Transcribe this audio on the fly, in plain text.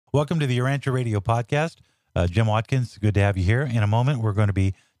Welcome to the Urantia Radio Podcast. Jim Watkins, good to have you here. In a moment, we're going to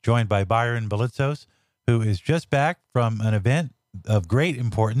be joined by Byron Belitzos, who is just back from an event of great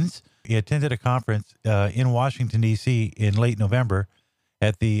importance. He attended a conference in Washington, D.C. in late November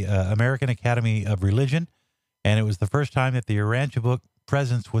at the American Academy of Religion, and it was the first time that the Urantia book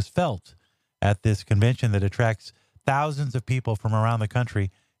presence was felt at this convention that attracts thousands of people from around the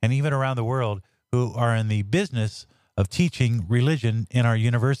country and even around the world who are in the business of teaching religion in our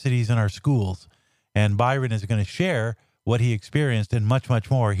universities and our schools. And Byron is going to share what he experienced and much,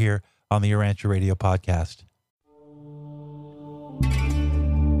 much more here on the Urantia Radio Podcast.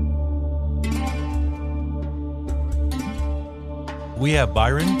 We have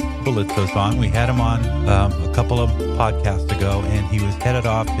Byron Belitzos on. We had him on a couple of podcasts ago, and he was headed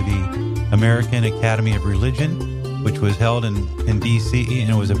off to the American Academy of Religion, which was held in D.C.,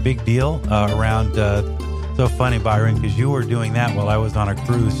 and it was a big deal around... so funny, Byron, because you were doing that while I was on a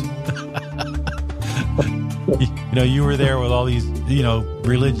cruise. You were there with all these,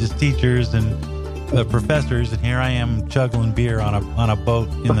 religious teachers and professors, and here I am chugging beer on a boat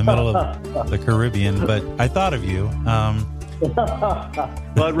in the middle of the Caribbean. But I thought of you.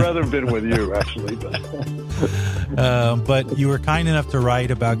 Well, I'd rather have been with you, actually. But you were kind enough to write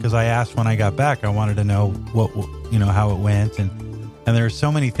about, because I asked when I got back, I wanted to know how it went, and there are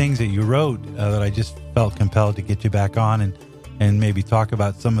so many things that you wrote that I just felt compelled to get you back on and maybe talk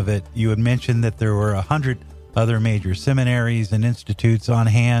about some of it. You had mentioned that there were 100 other major seminaries and institutes on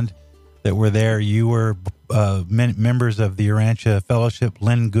hand that were there. You were members of the Urantia Fellowship,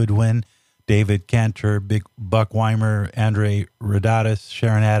 Lynn Goodwin, David Cantor, Big Buck Weimer, Andre Rodatis,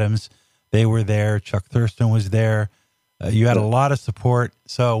 Sharon Adams. They were there. Chuck Thurston was there. You had a lot of support.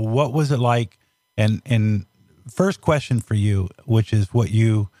 So what was it like? And first question for you, which is what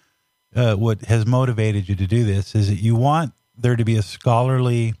has motivated you to do this, is that you want there to be a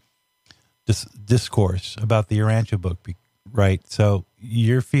scholarly discourse about the Urantia book, right? So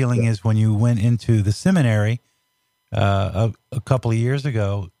your feeling is when you went into the seminary a couple of years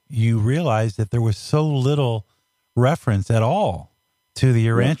ago, you realized that there was so little reference at all to the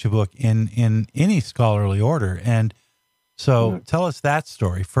Urantia book in any scholarly order. And so tell us that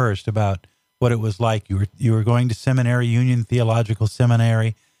story first about what it was like. You were going to seminary, Union Theological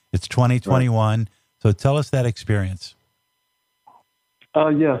Seminary. It's 2021. Right. So tell us that experience.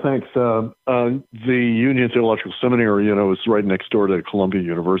 Yeah, thanks. The Union Theological Seminary, is right next door to Columbia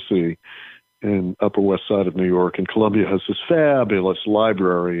University in Upper West Side of New York. And Columbia has this fabulous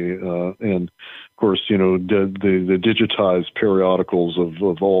library. And of course, the digitized periodicals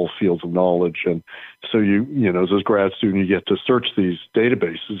of all fields of knowledge. And so as a grad student, you get to search these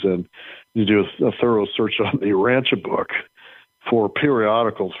databases, and you do a thorough search on the Urantia book for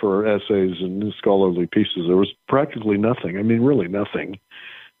periodicals, for essays and scholarly pieces. There was practically nothing. I mean, really nothing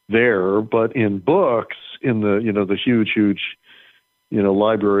there. But in books, in the huge,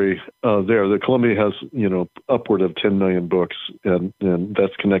 library there, the Columbia has, upward of 10 million books, and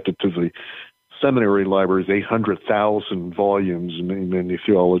that's connected to the seminary library's 800,000 volumes in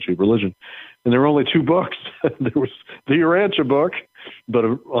theology of religion. And there were only two books. There was the Urantia book, but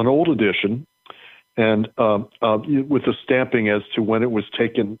an old edition, and with the stamping as to when it was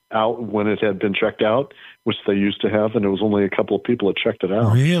taken out, when it had been checked out, which they used to have, and it was only a couple of people that checked it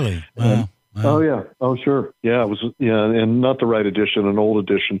out. Really? Wow. Oh, yeah. Oh, sure. Yeah, it was, and not the right edition, an old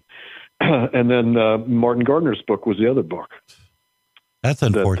edition. And then Martin Gardner's book was the other book. That's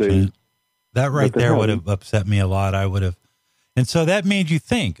unfortunate. That right there would have upset me a lot. I would have. And so that made you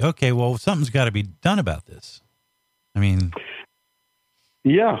think, okay, well, something's got to be done about this. I mean...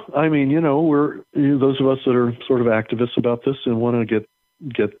 Yeah, I mean, we're those of us that are sort of activists about this and want to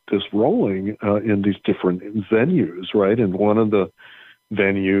get this rolling in these different venues, right? And one of the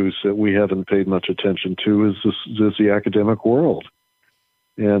venues that we haven't paid much attention to is the academic world.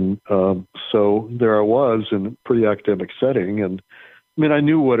 And so there I was in a pretty academic setting, and I mean, I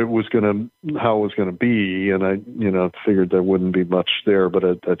knew how it was going to be, and I figured there wouldn't be much there, but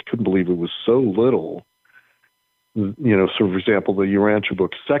I couldn't believe it was so little. So for example, the Urantia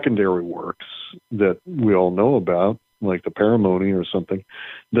book secondary works that we all know about, like the Paramony or something,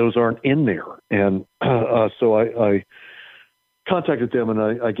 those aren't in there. And so I contacted them,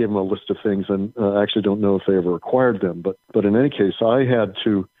 and I gave them a list of things, and I actually don't know if they ever acquired them. But in any case, I had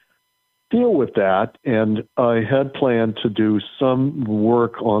to deal with that, and I had planned to do some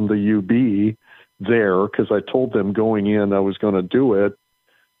work on the UB there, because I told them going in I was going to do it.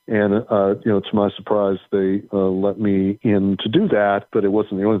 And, to my surprise, they let me in to do that, but it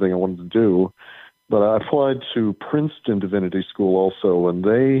wasn't the only thing I wanted to do. But I applied to Princeton Divinity School also, and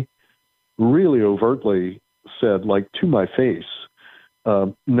they really overtly said, like, to my face,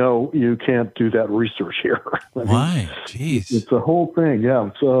 no, you can't do that research here. Why? Jeez. It's a whole thing. Yeah.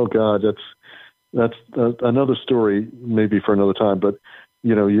 Oh God, that's another story, maybe for another time. But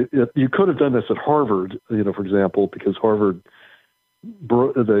you could have done this at Harvard, for example, because Harvard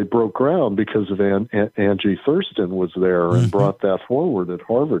they broke ground because of Angie Thurston was there and brought that forward at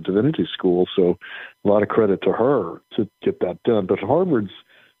Harvard Divinity School. So a lot of credit to her to get that done. But Harvard's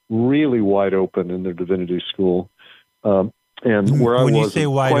really wide open in their divinity school. And where I was, when you say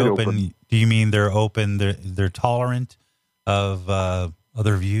wide open, do you mean they're open? They're tolerant of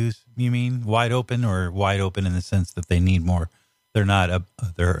other views? You mean wide open, or wide open in the sense that they need more? They're not.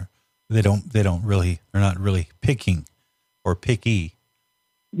 They're not really picking or picky.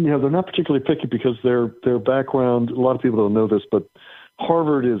 Yeah, they're not particularly picky because their background. A lot of people don't know this, but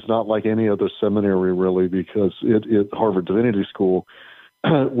Harvard is not like any other seminary really, because Harvard Divinity School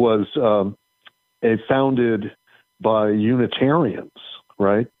was founded by Unitarians,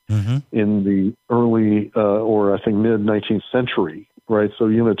 right? Mm-hmm. In the early or I think mid 19th century, right? So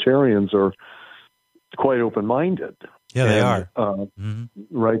Unitarians are quite open-minded. Yeah, they are.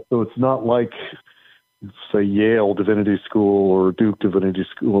 Right. So it's not like, say, Yale Divinity School or Duke Divinity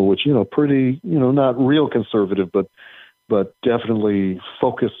School, which, pretty, not real conservative, but definitely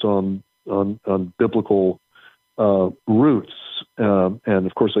focused on biblical roots. And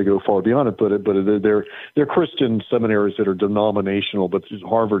of course they go far beyond it, but they're Christian seminaries that are denominational, but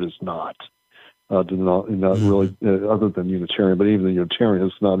Harvard is not. Not really, other than Unitarian, but even the Unitarian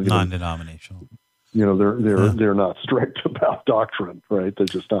is not non-denominational. They're not strict about doctrine, right? They're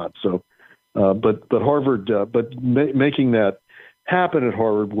just not. So, but Harvard, making that happen at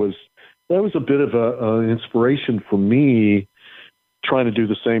Harvard was a bit of an inspiration for me, trying to do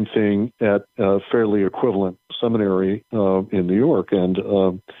the same thing at a fairly equivalent seminary in New York, and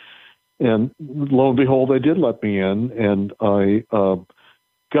lo and behold, they did let me in, and I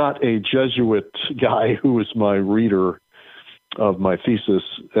got a Jesuit guy who was my reader of my thesis,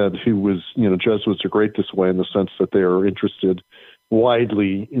 and who was, Jesuits are great this way in the sense that they are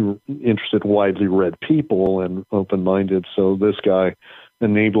widely read people and open-minded. So this guy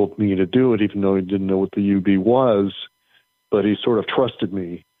enabled me to do it, even though he didn't know what the UB was, but he sort of trusted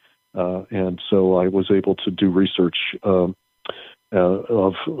me. And so I was able to do research of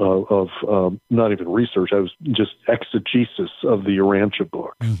not even research. I was just exegesis of the Urantia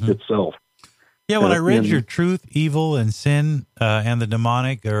book itself. Yeah, when I read your Truth, Evil, and Sin and the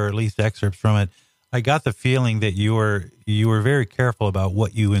Demonic, or at least excerpts from it, I got the feeling that you were very careful about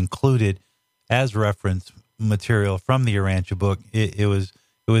what you included as reference material from the Urantia book. It was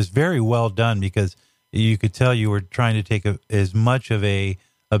very well done, because you could tell you were trying to take as much of a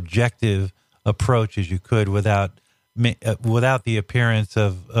objective approach as you could without the appearance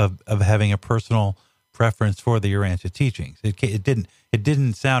of having a personal preference for the Urantia teachings. It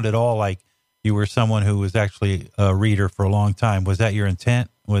didn't sound at all like you were someone who was actually a reader for a long time. Was that your intent?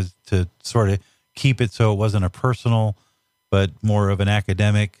 Was to sort of keep it so it wasn't a personal, but more of an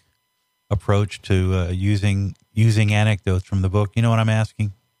academic approach to using anecdotes from the book? You know what I'm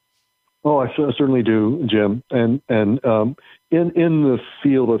asking? Oh, I certainly do, Jim. And in the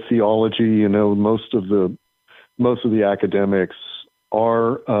field of theology, most of the academics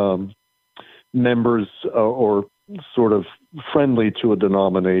are members or sort of friendly to a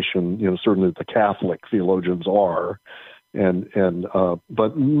denomination. Certainly the Catholic theologians are,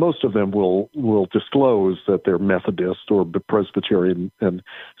 but most of them will disclose that they're Methodist or Presbyterian, and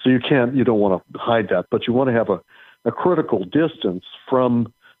so you don't want to hide that, but you want to have a critical distance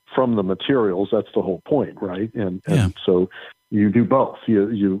from the materials. That's the whole point, right? And so you do both.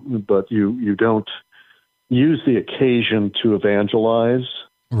 But you don't use the occasion to evangelize,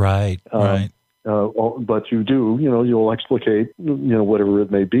 right? Right. But you do, you'll explicate, whatever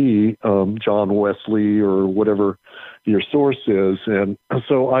it may be, John Wesley or whatever your source is. And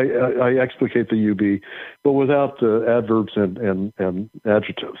so I explicate the UB, but without the adverbs and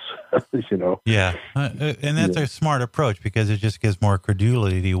adjectives, Yeah. And that's a smart approach, because it just gives more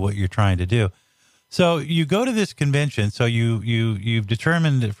credulity to what you're trying to do. So you go to this convention. So you've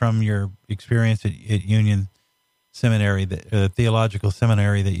determined from your experience at Union Seminary, the theological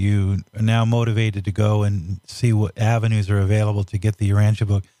seminary, that you are now motivated to go and see what avenues are available to get the Urantia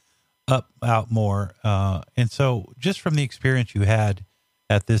book out more. And so just from the experience you had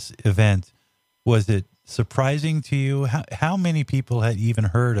at this event, was it surprising to you how many people had even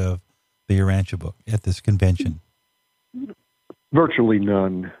heard of the Urantia book at this convention? Virtually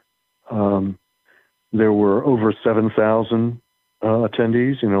none. There were over 7,000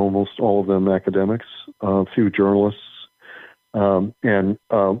 attendees, almost all of them academics, a few journalists. And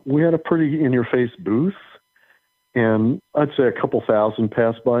we had a pretty in-your-face booth. and I'd say a couple thousand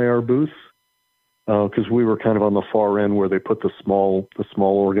passed by our booth because we were kind of on the far end where they put the small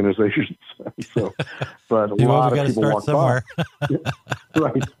organizations. So, but a lot of people walked by.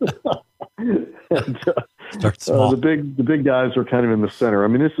 Right. And, start small. The big guys are kind of in the center. I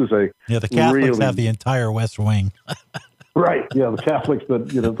mean, this is the Catholics have the entire West Wing. Right. Yeah, the Catholics, but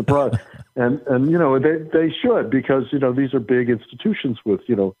the and they should, because these are big institutions with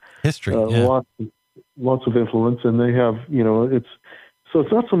history, lots of influence, and they have it's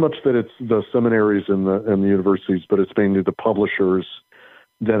not so much that it's the seminaries and the universities, but it's mainly the publishers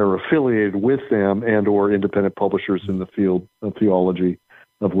that are affiliated with them and or independent publishers in the field of theology,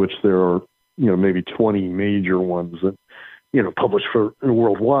 of which there are maybe 20 major ones that publish for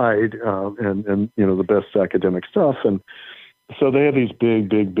worldwide, and the best academic stuff. And so they have these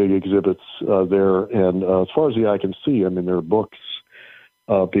big exhibits there. And as far as the eye can see, I mean, there are books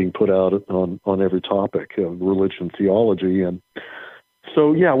being put out on every topic of religion, theology. And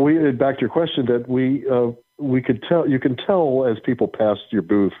so, yeah, back to your question, that we could tell, you can tell as people pass your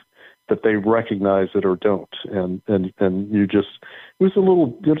booth that they recognize it or don't. And you just, it was a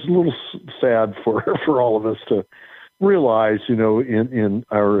little sad for all of us to realize, in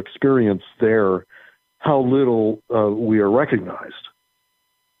our experience there, how little we are recognized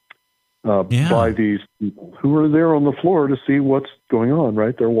by these people who are there on the floor to see what's going on.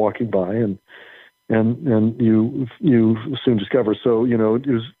 Right, they're walking by, and you soon discover. So it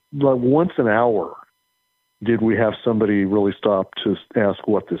was like once an hour did we have somebody really stop to ask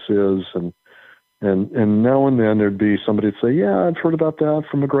what this is, and now and then there'd be somebody say, "Yeah, I've heard about that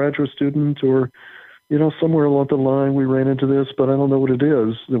from a graduate student," or somewhere along the line we ran into this, but I don't know what it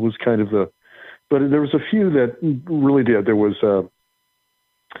is. It was kind of but there was a few that really did. There was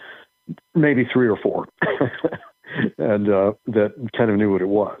maybe 3 or 4, and that kind of knew what it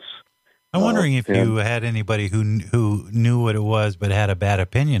was. I'm wondering if you had anybody who knew what it was but had a bad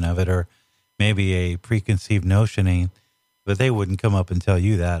opinion of it, or maybe a preconceived notioning, but they wouldn't come up and tell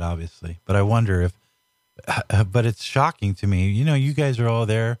you that, obviously. But I wonder if, but it's shocking to me. You guys are all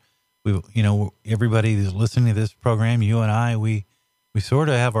there. Everybody that's listening to this program, you and I, we sort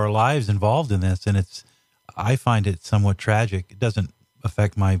of have our lives involved in this, and I find it somewhat tragic. It doesn't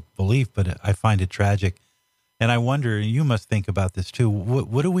affect my belief, but I find it tragic. And I wonder, you must think about this too.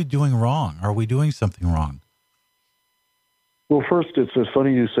 What are we doing wrong? Are we doing something wrong? Well, first, it's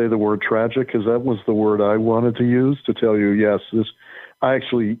funny you say the word tragic, because that was the word I wanted to use to tell you, yes, I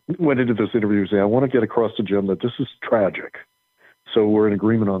actually went into this interview saying, I want to get across to Jim that this is tragic. So we're in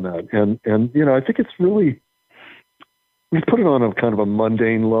agreement on that. And I think it's really, we put it on a kind of a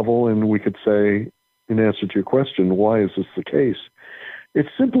mundane level, and we could say, in answer to your question, why is this the case? It's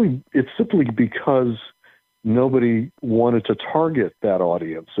simply because nobody wanted to target that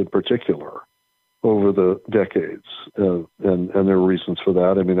audience in particular over the decades, and there are reasons for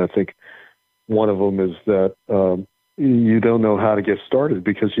that. I mean, I think one of them is that you don't know how to get started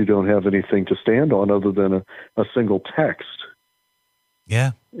because you don't have anything to stand on other than a single text.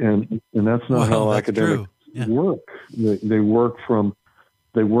 Yeah, and that's not how academics work. They work from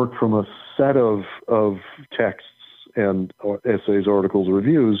a set of texts and essays, articles,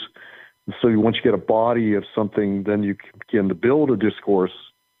 reviews. So once you get a body of something, then you begin to build a discourse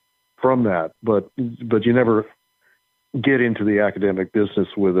from that. But you never get into the academic business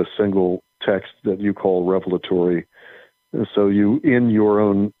with a single text that you call revelatory. So you, in your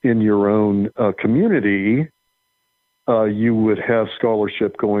own community, you would have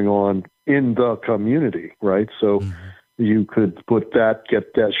scholarship going on in the community, right? So you could put that,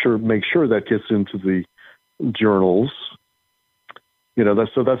 make sure that gets into the journals.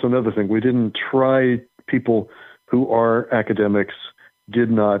 That's another thing. We didn't try, people who are academics did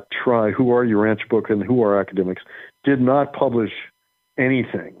not try, who are Urantia Book and who are academics, did not publish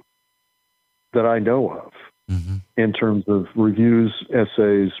anything that I know of in terms of reviews,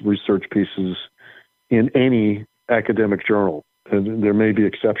 essays, research pieces in any academic journal. And there may be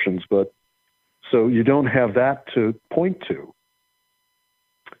exceptions, but so you don't have that to point to.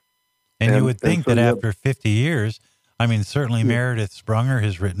 And you would think that after 50 years, I mean, certainly Meredith Sprunger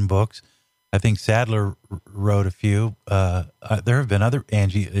has written books. I think Sadler wrote a few. There have been other,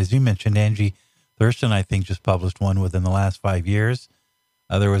 Angie, as you mentioned, Angie Thurston, I think, just published one within the last 5 years.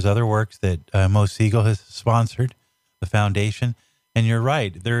 There was other works that Mo Siegel has sponsored, the foundation. And you're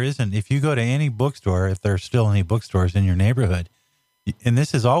right, there isn't. If you go to any bookstore, if there's still any bookstores in your neighborhood, and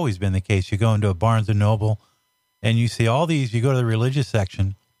this has always been the case, you go into a Barnes & Noble and you see all these, you go to the religious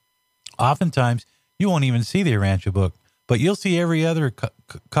section, oftentimes you won't even see the Urantia Book, but you'll see every other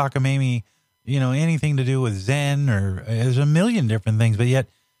cockamamie, anything to do with Zen, or there's a million different things. But yet,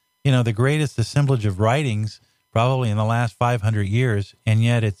 the greatest assemblage of writings probably in the last 500 years, and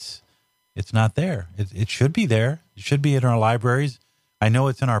yet it's not there. It should be there. It should be in our libraries. I know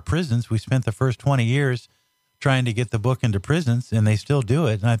it's in our prisons. We spent the first 20 years trying to get the book into prisons, and they still do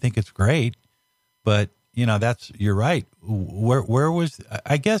it, and I think it's great. But, you're right. Where was,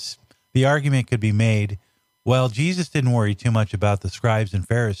 I guess the argument could be made, well, Jesus didn't worry too much about the scribes and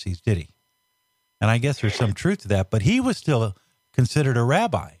Pharisees, did he? And I guess there's some truth to that, but he was still considered a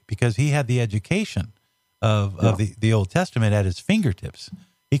rabbi because he had the education of the Old Testament at his fingertips.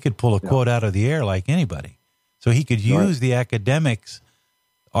 He could pull a quote out of the air like anybody. So he could use the academics'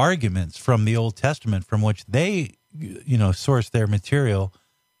 arguments from the Old Testament from which they, source their material.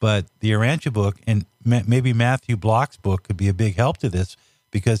 But the Urantia book and maybe Matthew Bloch's book could be a big help to this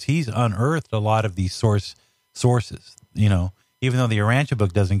because he's unearthed a lot of these sources. Even though the Urantia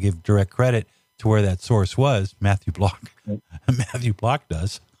book doesn't give direct credit to where that source was, Matthew Bloch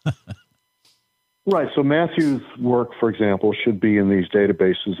does. Right. So Matthew's work, for example, should be in these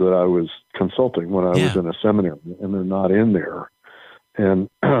databases that I was consulting when I was in a seminary, and they're not in there. And,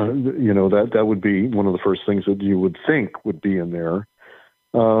 that would be one of the first things that you would think would be in there.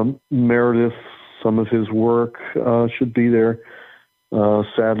 Meredith, some of his work should be there.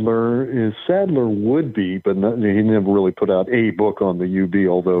 Sadler would be, but he never really put out a book on the UB,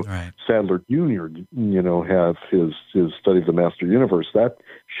 although Sadler Jr., have his Study of the Master Universe. That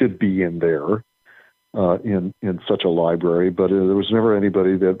should be in there in such a library, but there was never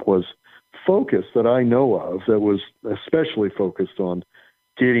anybody that was focused that I know of that was especially focused on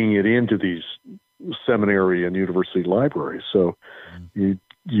getting it into these seminary and university libraries. So and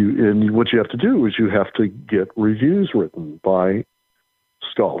what you have to do is you have to get reviews written by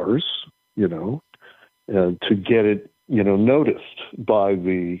scholars, and to get it, noticed by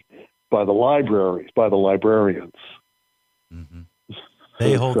the libraries, by the librarians. Mm-hmm.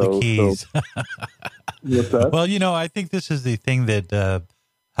 They hold the keys. What's that? Well, I think this is the thing that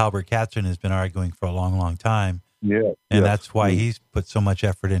Halbert Katzin has been arguing for a long, long time. Yeah. And that's why he's put so much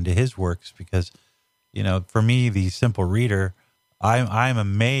effort into his works because, for me, the simple reader, I'm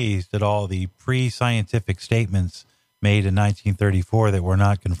amazed at all the pre-scientific statements made in 1934 that were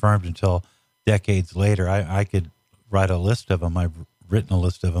not confirmed until decades later. I could write a list of them. I've written a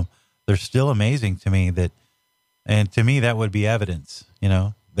list of them. They're still amazing to me and to me that would be evidence.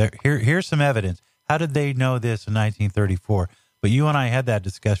 Here's some evidence. How did they know this in 1934? But you and I had that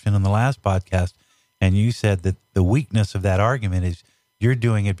discussion in the last podcast, and you said that the weakness of that argument is you're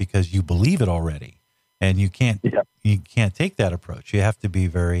doing it because you believe it already, and you can't take that approach. You have to be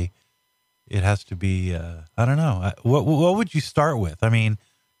it has to be, I don't know. What would you start with? I mean,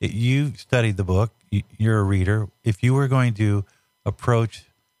 you studied the book. You're a reader. If you were going to approach,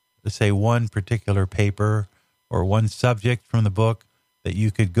 let's say, one particular paper or one subject from the book that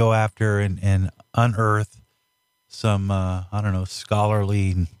you could go after and unearth some,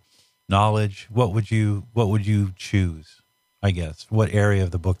 scholarly knowledge, what would you choose, I guess? What area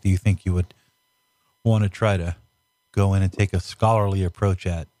of the book do you think you would want to try to go in and take a scholarly approach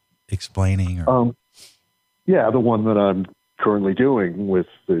at explaining? Or the one that I'm currently doing with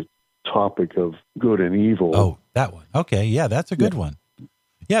the topic of good and evil. Oh, that one. Okay, yeah, that's a good one.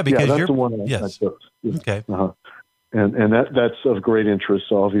 Yeah, because that's the one. Yes. Okay. And that's of great interest,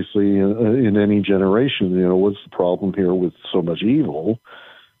 obviously, in any generation. What's the problem here with so much evil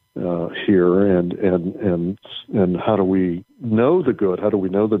here, and how do we know the good? How do we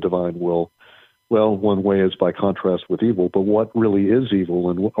know the divine will? Well, one way is by contrast with evil, but what really is evil,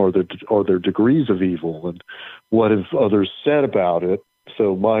 and are there degrees of evil, and what have others said about it?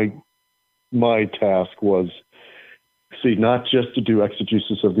 So my task was, not just to do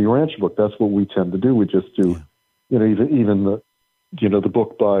exegesis of the Urantia book. That's what we tend to do. We just do, even the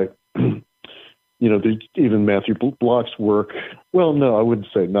book by, even Matthew Bloch's work. Well, no, I wouldn't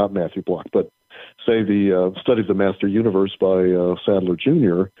say not Matthew Bloch, but say the Study of the Master Universe by Sadler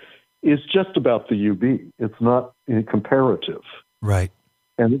Jr. is just about the UB. It's not comparative. Right.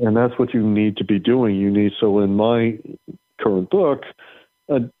 And that's what you need to be doing. So in my current book,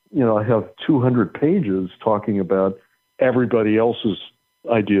 I have 200 pages talking about everybody else's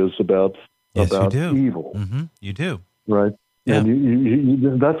ideas about evil. Mm-hmm. You do. Right. Yeah. And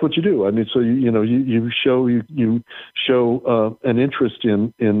you that's what you do. I mean, so you show an interest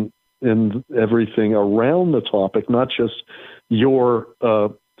in everything around the topic, not just your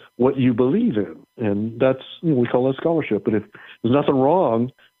what you believe in, and that's we call that scholarship. But if there's nothing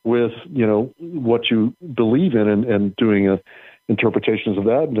wrong with what you believe in and doing interpretations of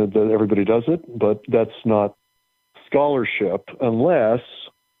that, and that everybody does it, but that's not scholarship unless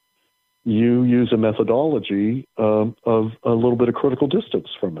you use a methodology of a little bit of critical distance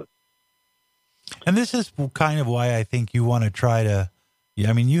from it. And this is kind of why I think you want to try to,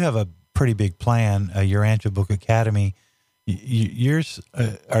 I mean, you have a pretty big plan, Urantia Book Academy. Yours,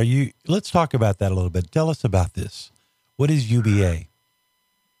 let's talk about that a little bit. Tell us about this. What is UBA?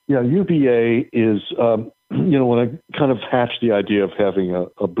 Yeah, UBA is, when I kind of hatched the idea of having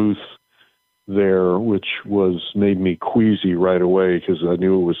a booth there, which made me queasy right away because I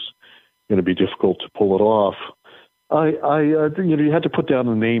knew it was going to be difficult to pull it off. You had to put down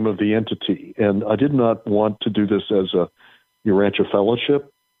the name of the entity, and I did not want to do this as a Urantia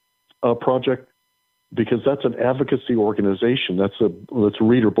Fellowship project because that's an advocacy organization. That's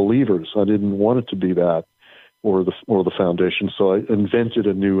reader believers. I didn't want it to be that or the foundation. So I invented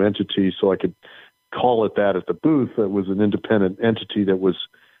a new entity so I could call it that at the booth. That was an independent entity that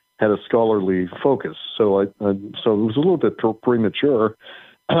had a scholarly focus. So it was a little bit premature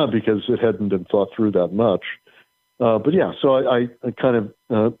because it hadn't been thought through that much. But yeah, so I kind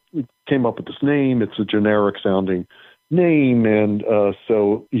of came up with this name. It's a generic sounding name, and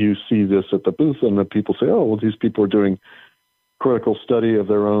so you see this at the booth, and then people say, "Oh, well, these people are doing critical study of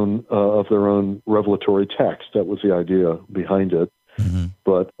their own revelatory text." That was the idea behind it. Mm-hmm.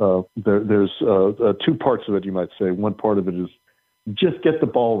 But there's two parts of it, you might say. One part of it is just get the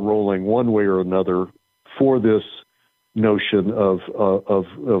ball rolling one way or another for this notion of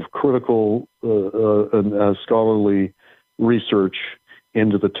critical and scholarly research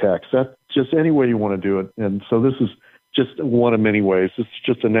into the text. That's just any way you want to do it. And so this is just one of many ways. It's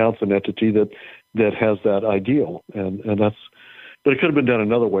just announce an entity that has that ideal, and that's. But it could have been done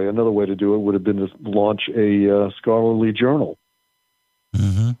another way. Another way to do it would have been to launch a scholarly journal.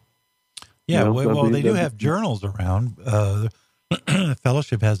 Mm-hmm. Yeah, well, they do have journals around. The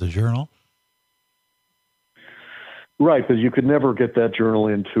Fellowship has a journal. Right, but you could never get that journal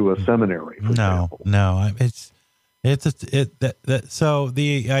into a seminary. For example. No. So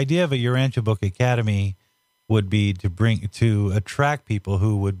the idea of a Urantia Book Academy would be to attract people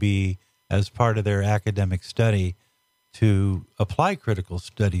who would be, as part of their academic study, to apply critical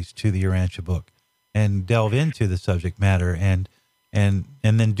studies to the Urantia book and delve into the subject matter and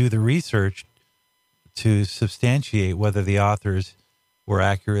then do the research to substantiate whether the authors were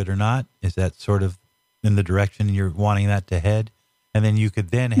accurate or not. Is that sort of in the direction you're wanting that to head? And then you could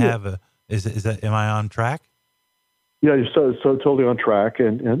then have am I on track? Yeah, you're so totally on track.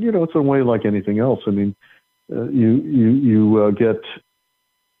 And it's a way like anything else. I mean, you get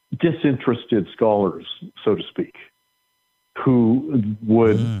disinterested scholars, so to speak, who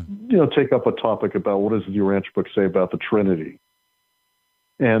would, take up a topic about what does the Urantia book say about the Trinity.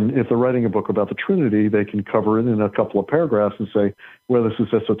 And if they're writing a book about the Trinity, they can cover it in a couple of paragraphs and say, well, this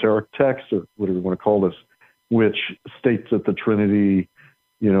is esoteric text, or whatever you want to call this, which states that the Trinity,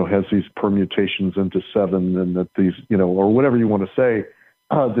 has these permutations into seven, and that these, or whatever you want to say.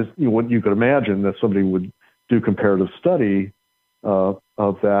 What you could imagine that somebody would do comparative study of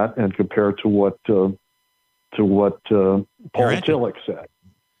that and compare to what Paul Tillich said.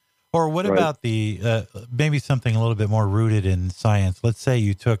 Or what about the maybe something a little bit more rooted in science? Let's say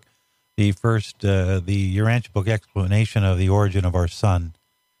you took the first the Urantia book explanation of the origin of our sun.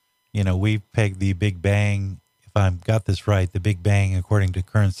 We've pegged the Big Bang. If I've got this right, the Big Bang, according to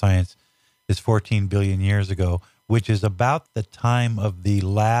current science, is 14 billion years ago, which is about the time of the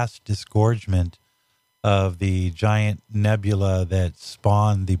last disgorgement of the giant nebula that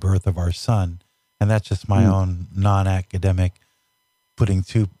spawned the birth of our sun. And that's just my own non-academic putting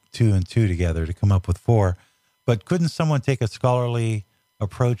two and two together to come up with four. But couldn't someone take a scholarly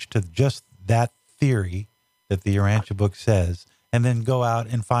approach to just that theory that the Urantia book says, and then go out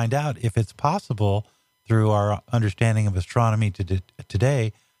and find out if it's possible through our understanding of astronomy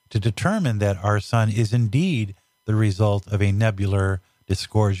today to determine that our sun is indeed the result of a nebular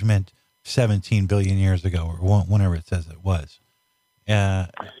disgorgement 17 billion years ago, or whenever it says it was.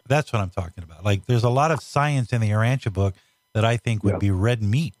 That's what I'm talking about. Like, there's a lot of science in the Urantia book that I think would be red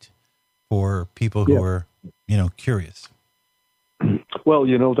meat for people who are, curious. Well,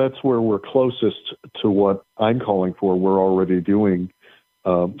 that's where we're closest to what I'm calling for. We're already doing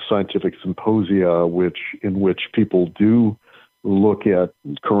scientific symposia, in which people do look at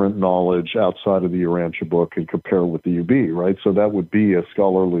current knowledge outside of the Urantia book and compare with the UB, right? So that would be a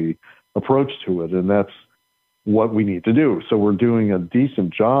scholarly approach to it, and that's what we need to do. So we're doing a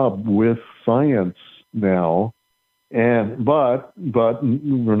decent job with science now, but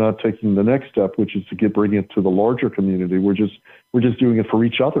we're not taking the next step, which is to bring it to the larger community. We're just doing it for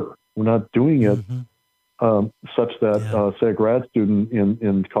each other. We're not doing it such that say a grad student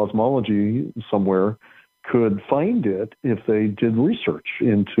in cosmology somewhere could find it if they did research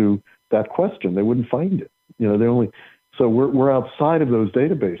into that question. They wouldn't find it. So we're outside of those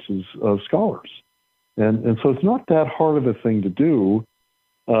databases of scholars. And so it's not that hard of a thing to do.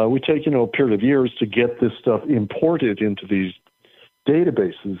 We take, a period of years to get this stuff imported into these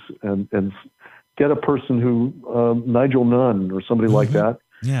databases and get a person who, Nigel Nunn or somebody like that,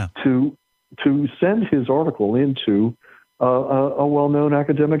 to send his article into a well-known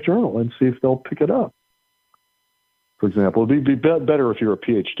academic journal and see if they'll pick it up. For example, it'd be better if you're a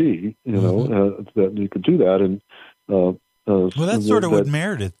PhD, that you could do that. And well, that's sort of what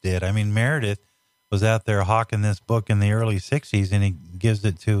Meredith did. I mean, Meredith was out there hawking this book in the early 60s, and he gives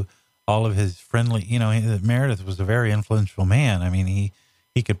it to all of his friendly, Meredith was a very influential man. I mean,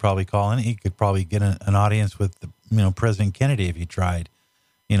 he could probably call in, he could probably get an audience with, President Kennedy if he tried,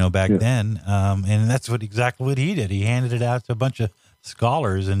 back then. And that's exactly what he did. He handed it out to a bunch of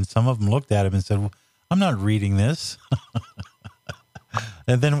scholars, and some of them looked at him and said, well, I'm not reading this.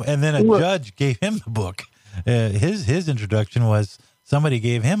 and then a judge gave him the book. His introduction was somebody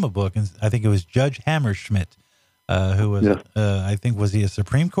gave him a book, and I think it was Judge Hammerschmidt, who was, I think, was he a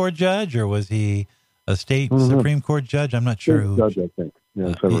Supreme Court judge or was he a state Supreme Court judge? I'm not sure. Who. Judge, I think. Yeah,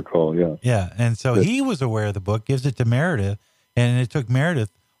 if I recall, yeah. Yeah, and so he was aware of the book, gives it to Meredith, and it took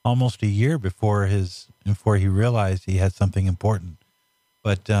Meredith almost a year before he realized he had something important.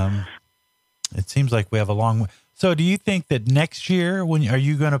 But it seems like we have a long way. So do you think that next year, are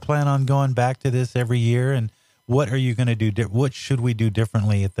you going to plan on going back to this every year? And what are you going to do? What should we do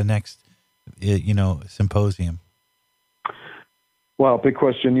differently at the next, symposium? Well, big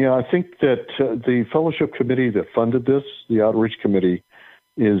question. Yeah, I think that the fellowship committee that funded this, the outreach committee,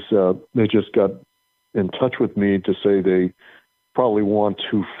 they just got in touch with me to say they probably want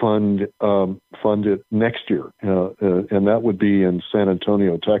to fund it next year, and that would be in San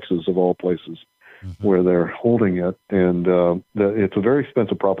Antonio, Texas, of all places, where they're holding it. And it's a very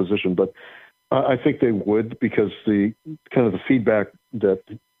expensive proposition, but I think they would, because the kind of the feedback that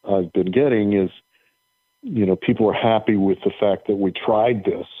I've been getting is, people are happy with the fact that we tried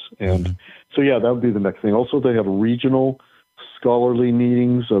this. And so, yeah, that would be the next thing. Also, they have regional scholarly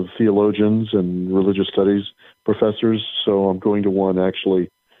meetings of theologians and religious studies professors. So I'm going to one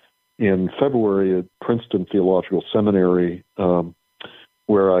actually in February at Princeton Theological Seminary,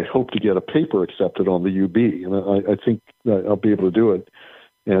 where I hope to get a paper accepted on the UB. And I think that I'll be able to do it.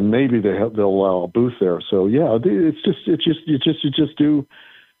 And maybe they'll allow a booth there. So yeah, you just do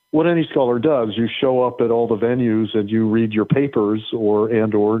what any scholar does. You show up at all the venues and you read your papers, or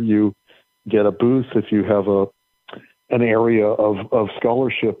you get a booth if you have an area of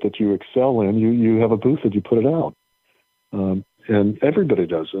scholarship that you excel in. You have a booth that you put it out, and everybody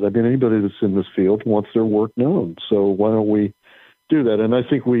does it. I mean, anybody that's in this field wants their work known. So why don't we do that? And I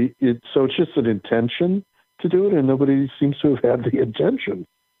think so it's just an intention to do it, and nobody seems to have had the intention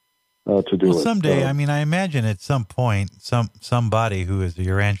to do it. Well, someday, I mean, I imagine at some point, somebody who is a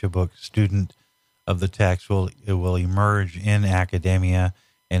Urantia Book student of the text will emerge in academia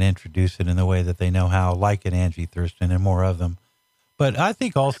and introduce it in the way that they know how, like an Angie Thurston and more of them. But I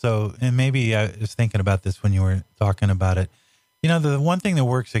think also, and maybe I was thinking about this when you were talking about it, the one thing that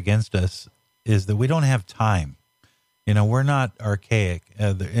works against us is that we don't have time. We're not archaic.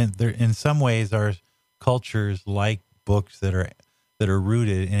 In some ways, our cultures like books that are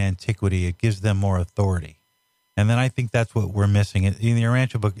rooted in antiquity. It gives them more authority. And then I think that's what we're missing. The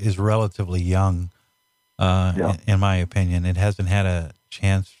Urantia book is relatively young, in my opinion. It hasn't had a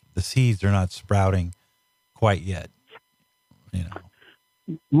chance. The seeds are not sprouting quite yet.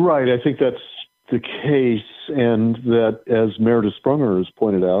 Right. I think that's the case. And that, as Meredith Sprunger has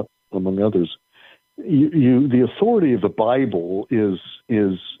pointed out, among others, the authority of the Bible is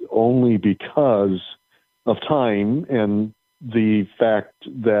only because of time and the fact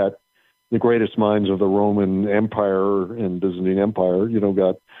that the greatest minds of the Roman Empire and Byzantine Empire,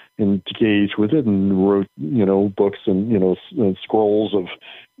 got engaged with it and wrote, books and, scrolls of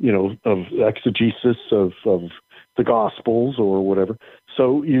exegesis of the Gospels or whatever.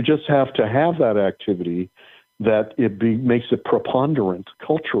 So you just have to have that activity that makes it preponderant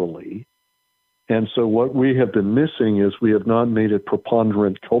culturally. And so what we have been missing is we have not made it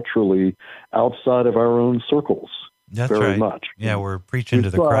preponderant culturally outside of our own circles. That's very right. much. Yeah, we're preaching to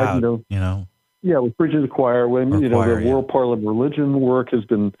the crowd, Yeah, we're preaching to the choir. The World Parliament Religion work has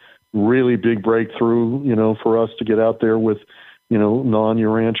been really big breakthrough, for us to get out there with,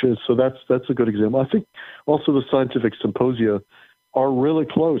 non-Urantia. So that's a good example. I think also the scientific symposia are really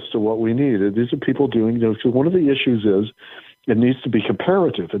close to what we need. These are people doing, so one of the issues is it needs to be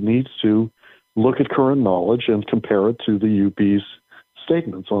comparative. It needs to look at current knowledge and compare it to the UB's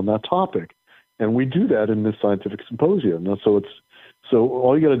statements on that topic. And we do that in this scientific symposium. So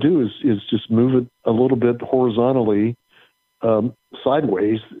all you got to do is just move it a little bit horizontally,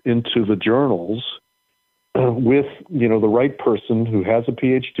 sideways into the journals, with the right person who has a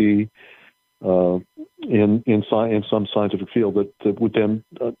PhD in some scientific field that would then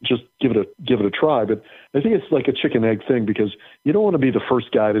just give it a try. But I think it's like a chicken egg thing, because you don't want to be the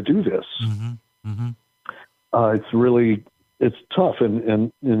first guy to do this. It's tough.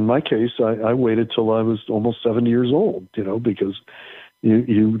 And in my case, I waited till I was almost 70 years old, because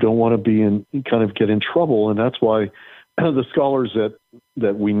you don't want to get in trouble. And that's why the scholars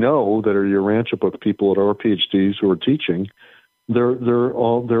that we know that are Urantia book people at our PhDs who are teaching,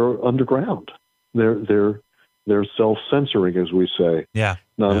 they're underground. They're self-censoring, as we say. Yeah.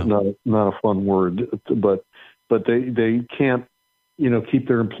 Not a fun word, but they can't, keep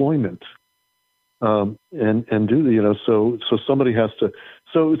their employment. And do so somebody has to.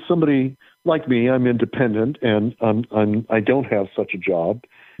 So it's somebody like me. I'm independent, and I don't have such a job,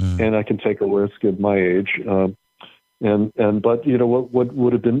 and I can take a risk at my age. But what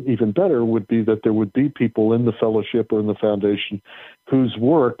would have been even better would be that there would be people in the fellowship or in the foundation whose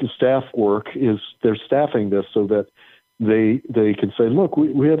staff work is they're staffing this so that they can say, look,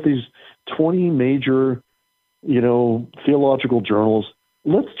 we have these 20 major theological journals.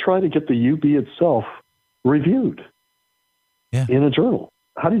 Let's try to get the UB itself reviewed in a journal.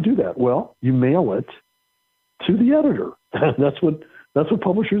 How do you do that? Well, you mail it to the editor. That's what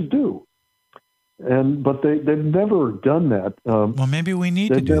publishers do. But they've never done that. Well, maybe we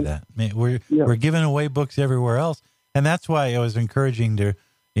need to do that. We're giving away books everywhere else, and that's why I was encouraging to,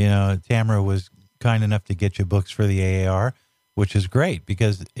 Tamara was kind enough to get you books for the AAR, which is great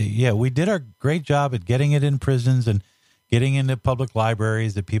because we did our great job at getting it in prisons and getting into public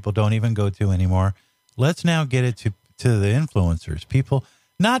libraries that people don't even go to anymore. Let's now get it to the influencers, people,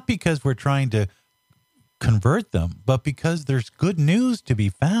 not because we're trying to convert them, but because there's good news to be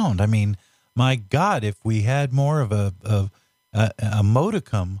found. I mean, my God, if we had more of a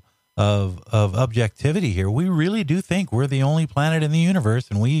modicum of objectivity here, we really do think we're the only planet in the universe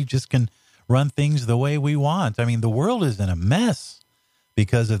and we just can run things the way we want. I mean, the world is in a mess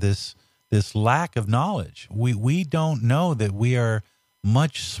because of this lack of knowledge. We don't know that we are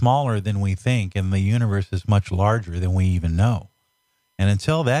much smaller than we think, and the universe is much larger than we even know. And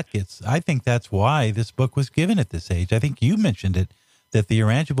until that I think that's why this book was given at this age. I think you mentioned it, that the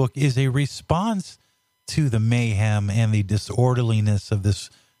Urantia book is a response to the mayhem and the disorderliness of this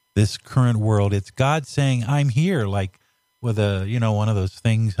current world. It's God saying, I'm here, like with one of those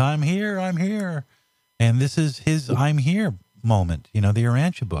things, I'm here. And this is his I'm here moment, the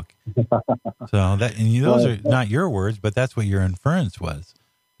Urantia book. So those are not your words, but that's what your inference was.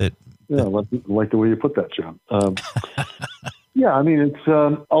 Like the way you put that, John. I mean, it's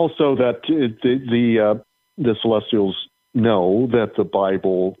also that the Celestials know that the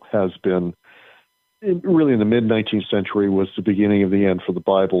Bible has been really in the mid-19th century was the beginning of the end for the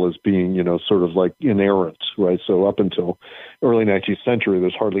Bible as being, sort of like inerrant, right? So up until early 19th century,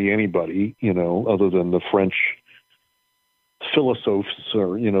 there's hardly anybody, other than the French philosophers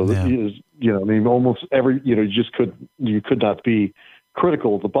or, I mean, almost every, you could not be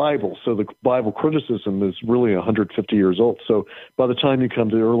critical of the Bible. So the Bible criticism is really 150 years old. So by the time you come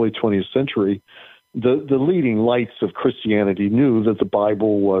to the early 20th century, the leading lights of Christianity knew that the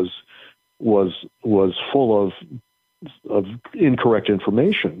Bible was full of incorrect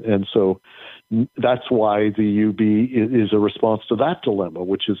information. And so that's why the UB is a response to that dilemma,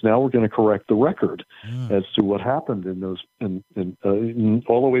 which is now we're going to correct the record as to what happened in those,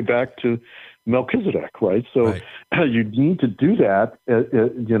 all the way back to Melchizedek, right? So you need to do that,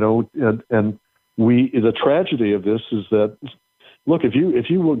 and the tragedy of this is that, look, if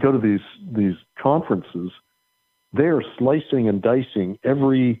you will go to these conferences, they are slicing and dicing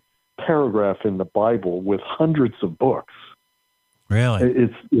every paragraph in the Bible with hundreds of books. Really?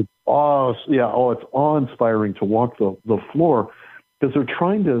 It's awe-inspiring to walk the floor, because they're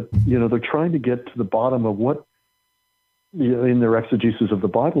trying to get to the bottom of what in their exegesis of the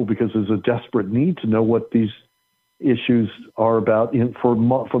Bible, because there's a desperate need to know what these issues are about for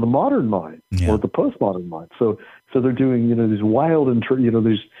the modern mind or the postmodern mind. So they're doing these wild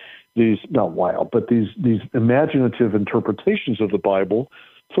these not wild, but these imaginative interpretations of the Bible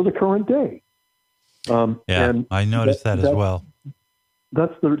for the current day. And I noticed that as well.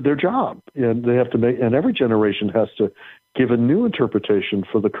 That's their job, and they have to make. And every generation has to give a new interpretation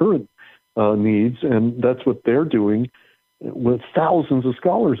for the current needs, and that's what they're doing. With thousands of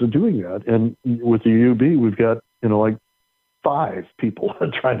scholars are doing that, and with the UB, we've got like 5 people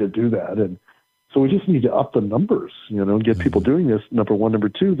trying to do that, and so we just need to up the numbers, and get people doing this. Number one, number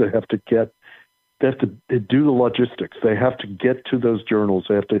two, they have to do the logistics. They have to get to those journals.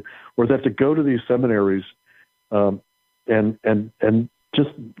 They have to go to these seminaries, and just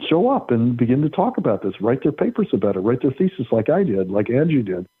show up and begin to talk about this, write their papers about it, write their thesis like I did, like Angie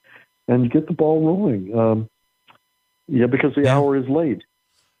did, and get the ball rolling. Because the hour is late.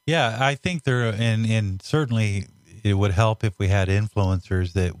 Yeah, I think and certainly it would help if we had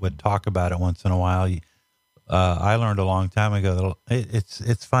influencers that would talk about it once in a while. I learned a long time ago that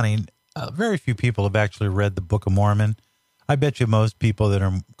it's funny. Very few people have actually read the Book of Mormon. I bet you most people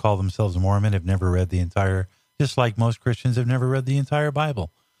that call themselves Mormon have never read the entire, just like most Christians have never read the entire Bible.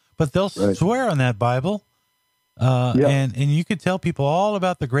 But they'll swear on that Bible. And you could tell people all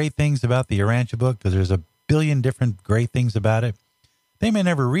about the great things about the Urantia book, because there's a billion different great things about it. They may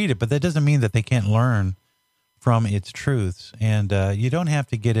never read it, but that doesn't mean that they can't learn from its truths. And you don't have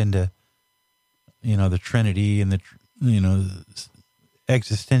to get into, the Trinity and the,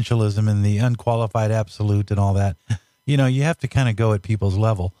 existentialism and the unqualified absolute and all that. You have to kind of go at people's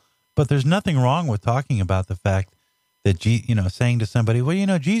level. But there's nothing wrong with talking about the fact that, saying to somebody,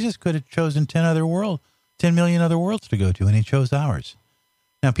 well, Jesus could have chosen 10 million other worlds to go to, and he chose ours.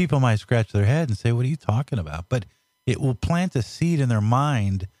 Now, people might scratch their head and say, what are you talking about? But it will plant a seed in their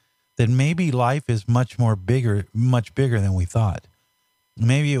mind that maybe life is much bigger than we thought.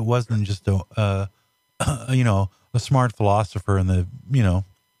 Maybe it wasn't just a smart philosopher in the,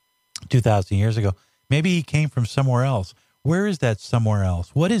 2,000 years ago. Maybe he came from somewhere else. Where is that somewhere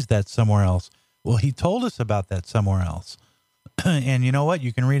else? What is that somewhere else? Well, he told us about that somewhere else. And you know what?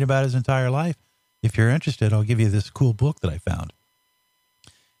 You can read about his entire life. If you're interested, I'll give you this cool book that I found.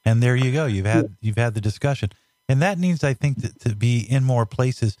 And there you go. You've had the discussion. And that needs, I think, to be in more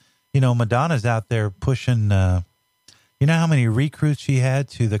places. Madonna's out there pushing, you know how many recruits she had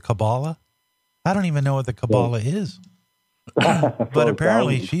to the Kabbalah? I don't even know what the Kabbalah is. But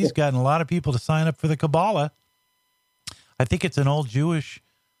apparently she's gotten a lot of people to sign up for the Kabbalah. I think it's an old Jewish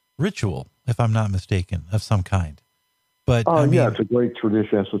ritual, if I'm not mistaken, of some kind. But it's a great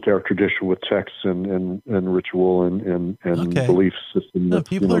tradition, esoteric tradition with texts and ritual and belief system. No,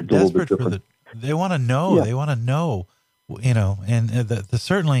 people are desperate for they want to know. Yeah. They want to know, and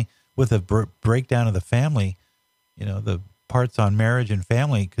certainly with a breakdown of the family, the parts on marriage and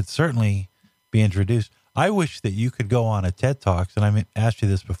family could certainly be introduced. I wish that you could go on a TED Talks, and I asked you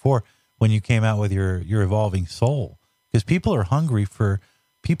this before when you came out with your evolving soul, because people are hungry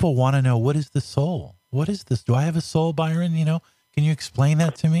people want to know, what is the soul? What is this? Do I have a soul, Byron? Can you explain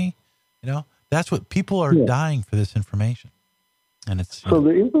that to me? That's what people are dying for, this information. And it's so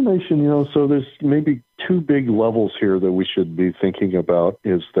the information, so there's maybe two big levels here that we should be thinking about.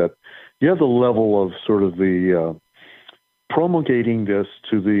 Is that you have the level of sort of the promulgating this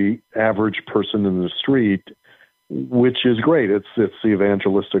to the average person in the street, which is great. It's the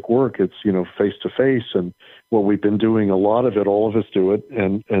evangelistic work. It's face to face, and what we've been doing, a lot of it, all of us do it,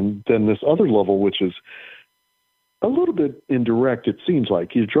 and then this other level, which is a little bit indirect. It seems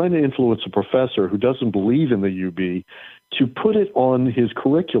like you're trying to influence a professor who doesn't believe in the UB to put it on his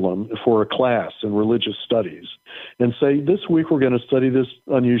curriculum for a class in religious studies, and say, this week we're going to study this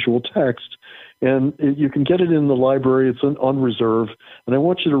unusual text, and you can get it in the library. It's on reserve, and I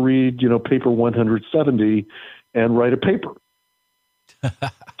want you to read, paper 170 and write a paper.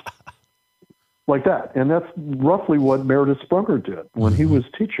 Like that. And that's roughly what Meredith Sprunger did when he was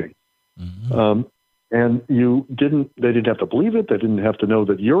teaching. Mm-hmm. And they didn't have to believe it. They didn't have to know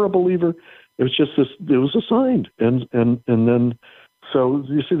that you're a believer. It was just it was assigned. And then, so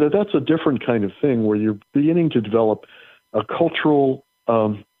you see that's a different kind of thing where you're beginning to develop a cultural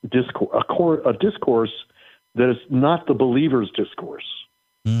discourse, a discourse that is not the believer's discourse.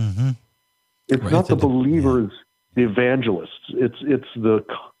 Mm-hmm. It's not the believers, the evangelists. It's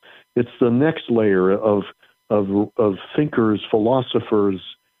the next layer of thinkers, philosophers,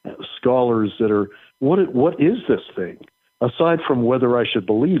 scholars that are what is this thing aside from whether I should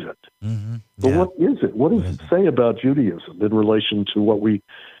believe it? Mm-hmm. But what is it? What does it say about Judaism in relation to what we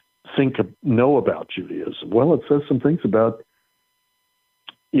know about Judaism? Well, it says some things about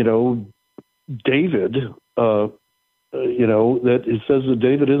David. That it says that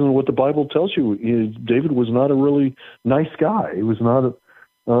David isn't what the Bible tells you. David was not a really nice guy. He was not a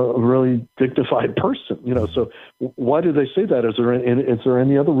really dignified person. So why do they say that? Is there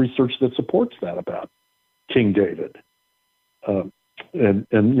any other research that supports that about King David?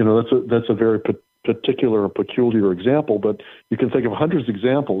 That's a very particular or peculiar example, but you can think of hundreds of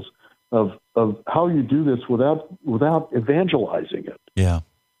examples of how you do this without evangelizing it. Yeah.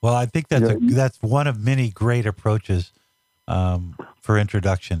 Well, I think that's one of many great approaches for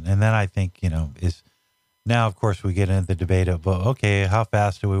introduction. And then I think, is now, of course, we get into the debate of, well, okay, how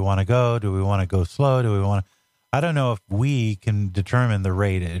fast do we want to go? Do we want to go slow? Do we want to, I don't know if we can determine the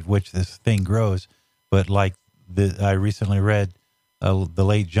rate at which this thing grows, but like I recently read the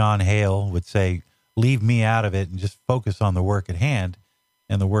late John Hale would say, leave me out of it and just focus on the work at hand.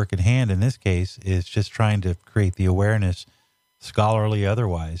 And the work at hand in this case is just trying to create the awareness, scholarly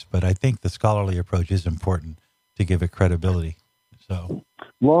otherwise. But I think the scholarly approach is important to give it credibility. So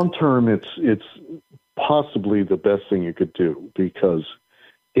long term, it's possibly the best thing you could do, because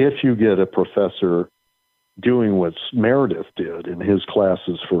if you get a professor doing what Meredith did in his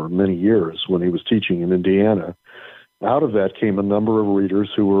classes for many years when he was teaching in Indiana, out of that came a number of readers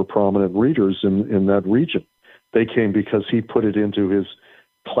who were prominent readers in that region. They came because he put it into his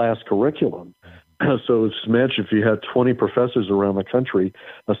class curriculum. So just imagine if you had 20 professors around the country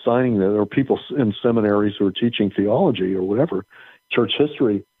assigning that, or people in seminaries who are teaching theology or whatever, church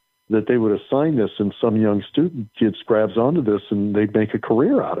history, that they would assign this, and some young student gets grabs onto this and they'd make a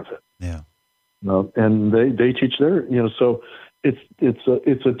career out of it. Yeah. And they teach their, so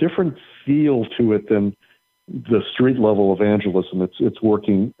it's a different feel to it than the street level evangelism. It's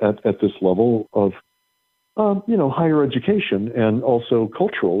working at this level of, higher education, and also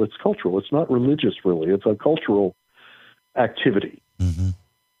cultural. It's cultural. It's not religious, really. It's a cultural activity,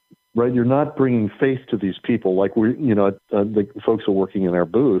 right? You're not bringing faith to these people like the folks who are working in our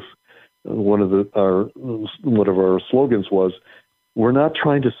booth. One of our slogans was, "We're not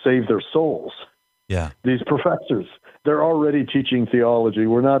trying to save their souls." Yeah, these professors, they're already teaching theology.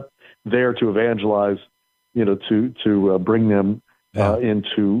 We're not there to evangelize, to bring them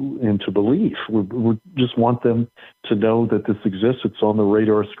into belief. We just want them to know that this exists. It's on the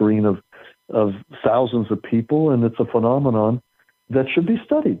radar screen of thousands of people, and it's a phenomenon that should be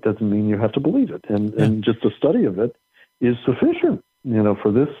studied. Doesn't mean you have to believe it, and just the study of it is sufficient,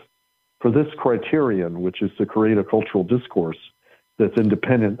 for this criterion, which is to create a cultural discourse that's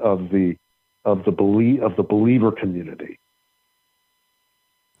independent of the believer community.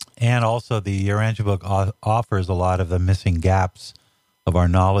 And also, the Urantia book offers a lot of the missing gaps of our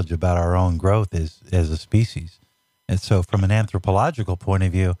knowledge about our own growth as a species. And so from an anthropological point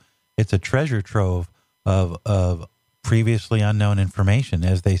of view, it's a treasure trove of previously unknown information.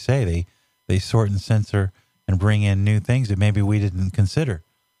 As they say, they sort and censor and bring in new things that maybe we didn't consider.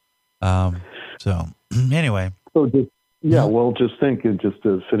 So anyway. So just think, and just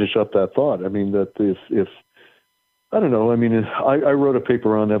to finish up that thought, I mean, that if I don't know. I mean, I wrote a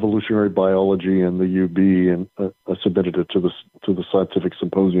paper on evolutionary biology in the UB, and I submitted it to the scientific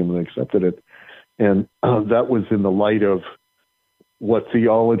symposium, and they accepted it. And that was in the light of what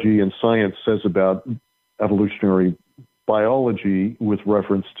theology and science says about evolutionary biology with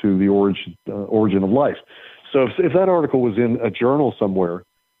reference to the origin of life. So if that article was in a journal somewhere,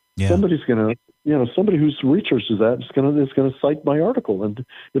 somebody's going to, somebody who's researches that is going to cite my article, and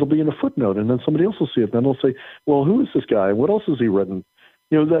it'll be in a footnote, and then somebody else will see it, and then they'll say, well, who is this guy? What else has he written?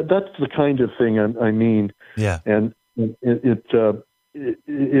 That's the kind of thing I mean. Yeah. And it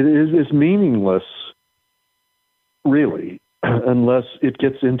is meaningless, really, unless it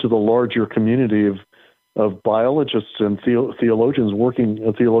gets into the larger community of biologists and theologians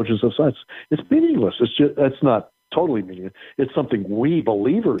theologians of science. It's meaningless. It's not totally meaningless. It's something we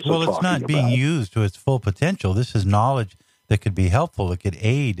believers are talking about. Well, it's not being used to its full potential. This is knowledge that could be helpful. It could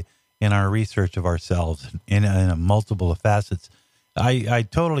aid in our research of ourselves in multiple facets. I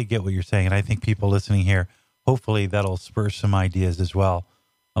totally get what you're saying, and I think people listening here, hopefully that'll spur some ideas as well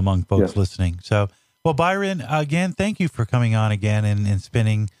among folks listening. So, well, Byron, again, thank you for coming on again and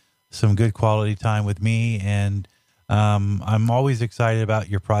spending some good quality time with me. And I'm always excited about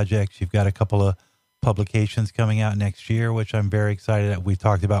your projects. You've got a couple of publications coming out next year, which I'm very excited at. We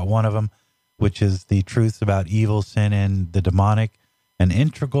talked about one of them, which is The Truths About Evil, Sin, and the Demonic, an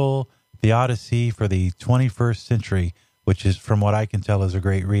integral theodicy for the 21st century, which is, from what I can tell, is a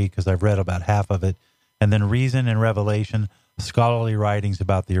great read because I've read about half of it. And then Reason and Revelation, scholarly writings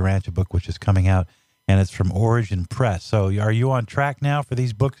about the Urantia book, which is coming out, and it's from Origin Press. So are you on track now for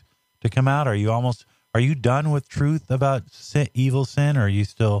these books to come out? Are you done with Truth About Evil, Sin, or are you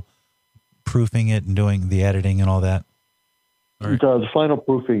still proofing it and doing the editing and all that? The final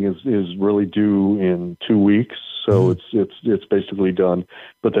proofing is really due in 2 weeks, so it's basically done.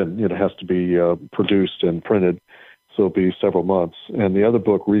 But then it has to be produced and printed, so it'll be several months. And the other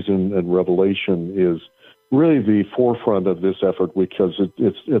book, Reason and Revelation, is really the forefront of this effort because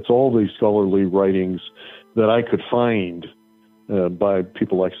it's all these scholarly writings that I could find by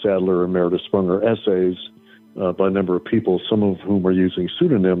people like Sadler and Meredith Sprunger, essays by a number of people, some of whom are using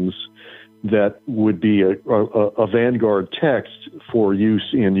pseudonyms, that would be a vanguard text for use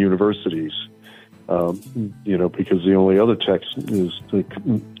in universities, because the only other text is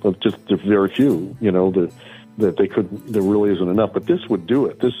just very few, that they couldn't. There really isn't enough. But this would do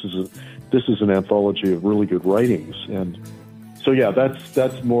it. This is an anthology of really good writings, and So yeah,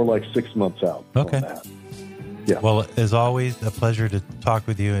 that's more like 6 months out. Okay. On that. Yeah. Well, as always, a pleasure to talk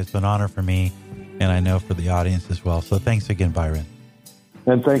with you. It's an honor for me, and I know for the audience as well. So thanks again, Byron.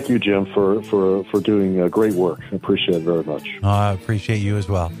 And thank you, Jim, for doing great work. I appreciate it very much. I appreciate you as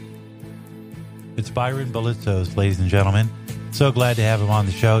well. It's Byron Belitzos, ladies and gentlemen. So glad to have him on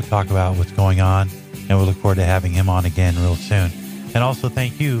the show, talk about what's going on, and we'll look forward to having him on again real soon. And also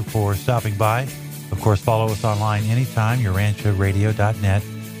thank you for stopping by. Of course, follow us online anytime, urantiaradio.net,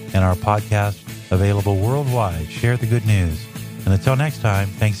 and our podcast available worldwide. Share the good news. And until next time,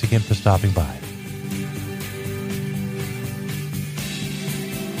 thanks again for stopping by.